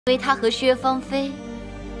因为她和薛芳菲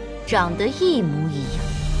长得一模一样。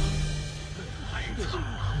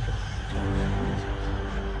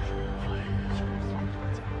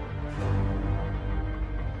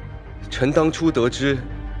臣当初得知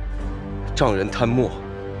丈人贪墨，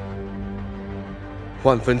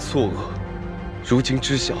万分错愕，如今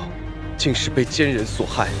知晓，竟是被奸人所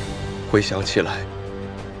害。回想起来，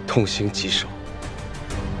痛心疾首。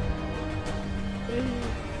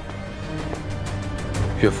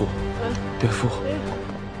岳父，岳父，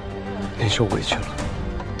您受委屈了。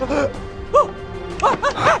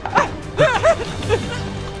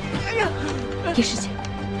叶师姐，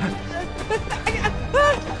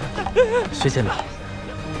薛县令，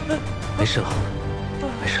没事了，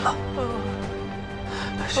没事了。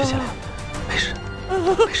薛县令，没事，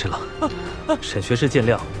没事了。沈学士见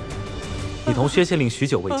谅，你同薛县令许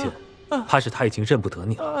久未见，怕是他已经认不得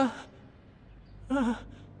你了。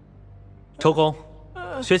周公，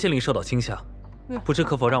薛县令受到惊吓，不知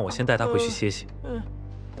可否让我先带他回去歇息？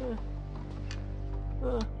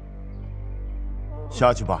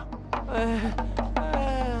下去吧。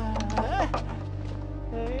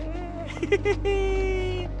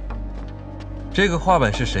这个画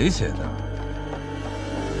本是谁写的？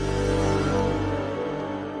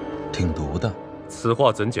挺毒的。此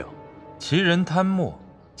话怎讲？其人贪墨，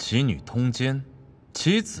其女通奸，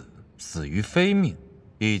其子死于非命，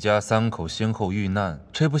一家3口先后遇难，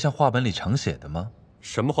这不像画本里常写的吗？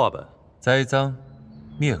什么画本？栽赃，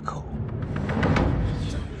灭口。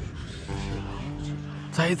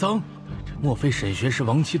栽赃？莫非沈学士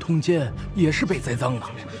亡妻通奸也是被栽赃的？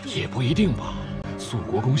也不一定吧。肃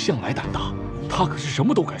国公向来胆大，他可是什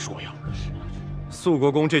么都敢说呀。肃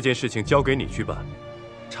国公这件事情交给你去办，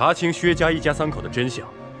查清薛家一家3口的真相，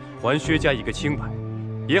还薛家一个清白，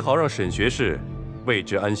也好让沈学士为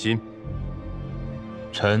之安心。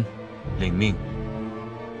臣领命。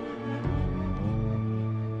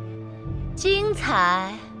精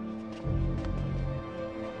彩！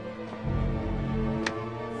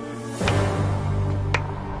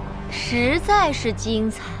实在是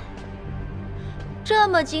精彩。这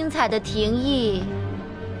么精彩的庭议，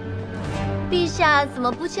陛下怎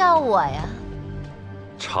么不叫我呀？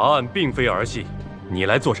查案并非儿戏，你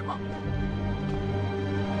来做什么？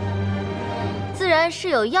自然是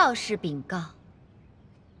有要事禀告。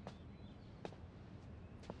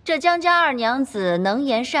这姜家二娘子能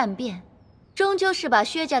言善辩，终究是把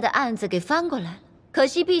薛家的案子给翻过来了。可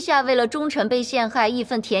惜陛下为了忠臣被陷害，义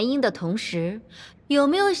愤填膺的同时，有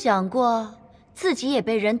没有想过自己也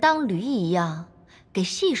被人当驴一样给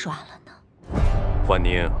戏耍了呢？婉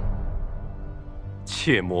宁，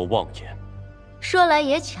切莫妄言。说来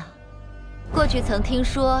也巧，过去曾听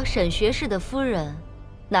说沈学士的夫人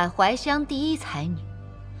乃怀乡第一才女，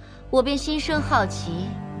我便心生好奇，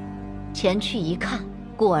前去一看，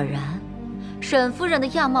果然沈夫人的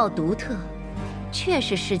样貌独特，确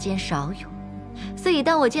是世间少有。所以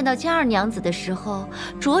当我见到姜二娘子的时候，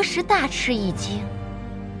着实大吃一惊，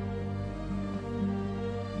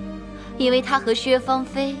因为她和薛芳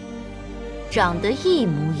菲长得一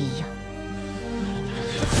模一样。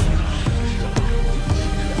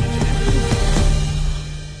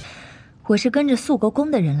我是跟着肃国公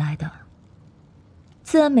的人来的，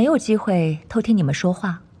自然没有机会偷听你们说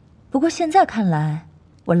话。不过现在看来，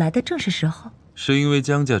我来的正是时候。是因为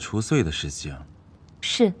姜家除岁的事情？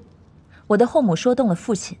是，我的后母说动了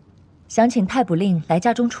父亲，想请太卜令来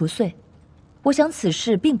家中除岁。我想此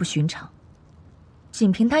事并不寻常，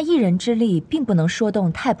仅凭他一人之力，并不能说动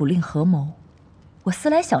太卜令合谋。我思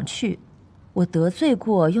来想去，我得罪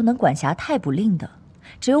过又能管辖太卜令的，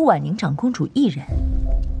只有婉宁长公主一人。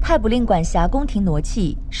太卜令管辖宫廷傩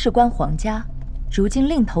妓，事关皇家，如今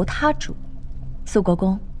另投他主。肃国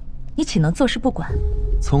公，你岂能坐视不管？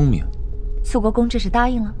聪明。肃国公这是答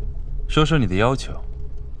应了？说说你的要求。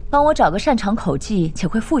帮我找个擅长口技且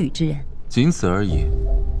会腹语之人。仅此而已。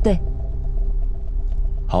对。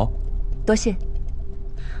好。多谢。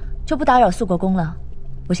就不打扰肃国公了，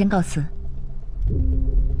我先告辞。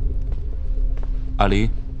阿离，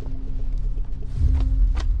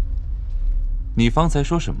你方才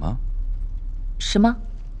说什么？什么？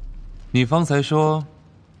你方才说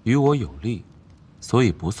与我有利，所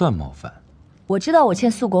以不算冒犯。我知道我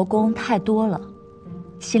欠肃国公太多了，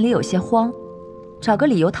心里有些慌，找个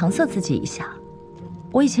理由搪塞自己一下。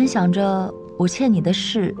我以前想着我欠你的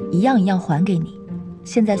事一样一样还给你，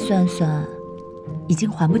现在算算，已经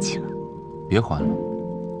还不起了。别还了。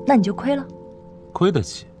那你就亏了。亏得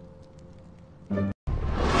起。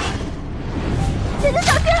姐姐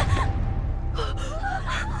小心！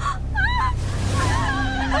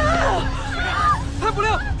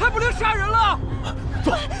太卜令杀人了！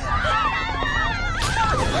走。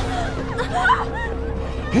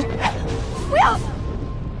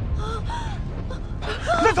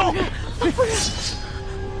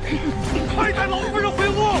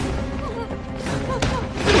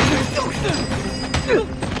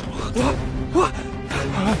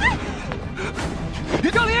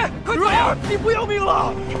你不要命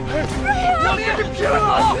了！要跟这拼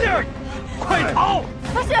了！快逃！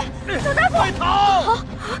大师，小大夫，快逃！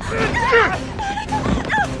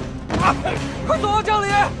快躲！张离，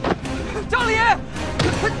张离！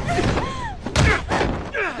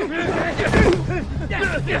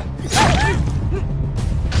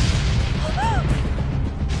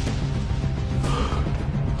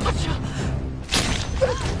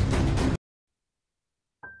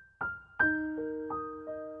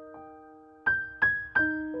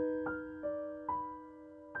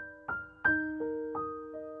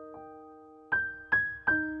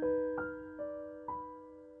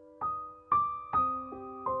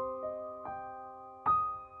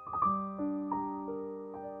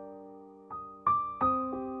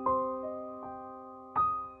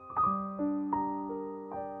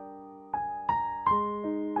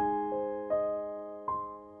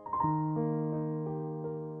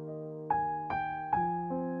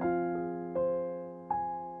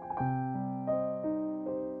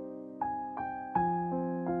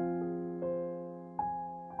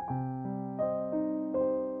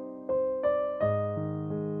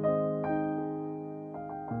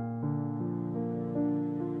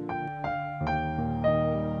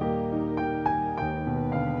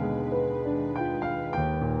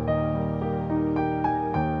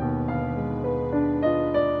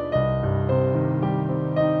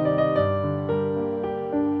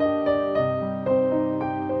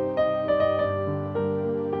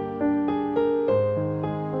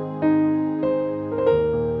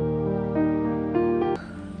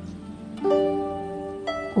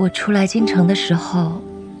我初来京城的时候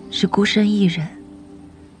是孤身一人，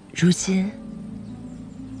如今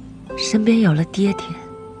身边有了爹爹，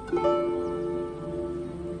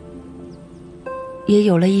也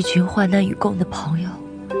有了一群患难与共的朋友。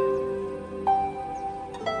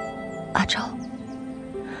阿昭，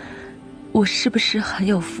我是不是很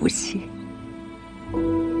有福气？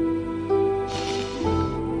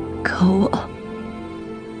可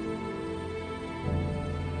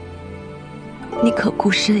你可孤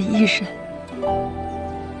身一人，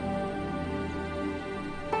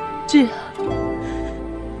这样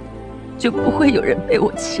就不会有人被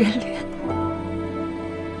我牵连。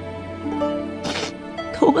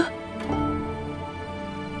童儿，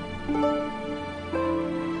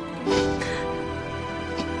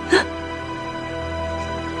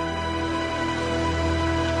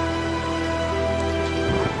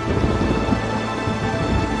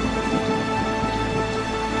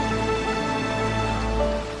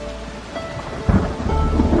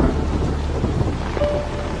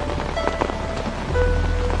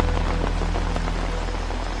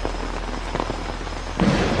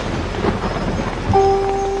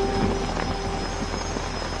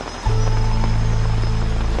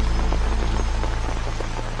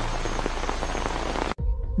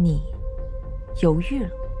你犹豫了？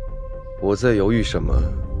我在犹豫什么？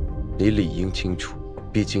你理应清楚，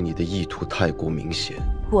毕竟你的意图太过明显。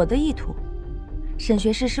我的意图？沈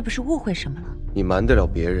学士是不是误会什么了？你瞒得了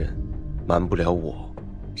别人，瞒不了我。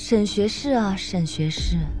沈学士啊，沈学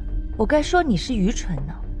士，我该说你是愚蠢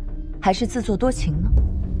呢，还是自作多情呢？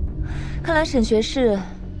看来沈学士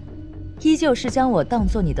依旧是将我当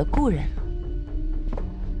作你的故人了。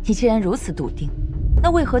你既然如此笃定，那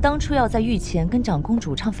为何当初要在御前跟长公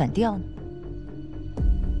主唱反调呢？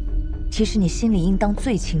其实你心里应当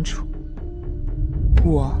最清楚，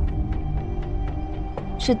我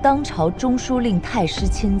是当朝中书令太师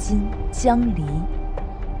千金姜梨，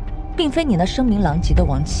并非你那声名狼藉的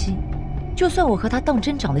亡妻。就算我和她当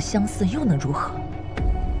真长得相似，又能如何？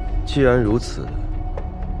既然如此，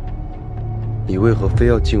你为何非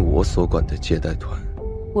要进我所管的接待团？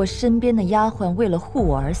我身边的丫鬟为了护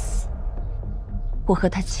我而死，我和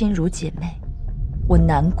她亲如姐妹，我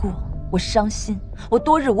难过，我伤心，我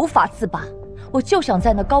多日无法自拔，我就想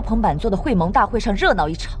在那高朋满座的会盟大会上热闹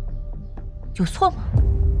一场，有错吗？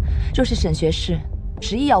若是沈学士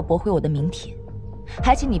执意要驳回我的名帖，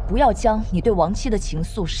还请你不要将你对亡妻的情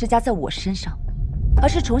愫施加在我身上，而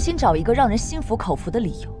是重新找一个让人心服口服的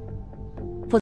理由，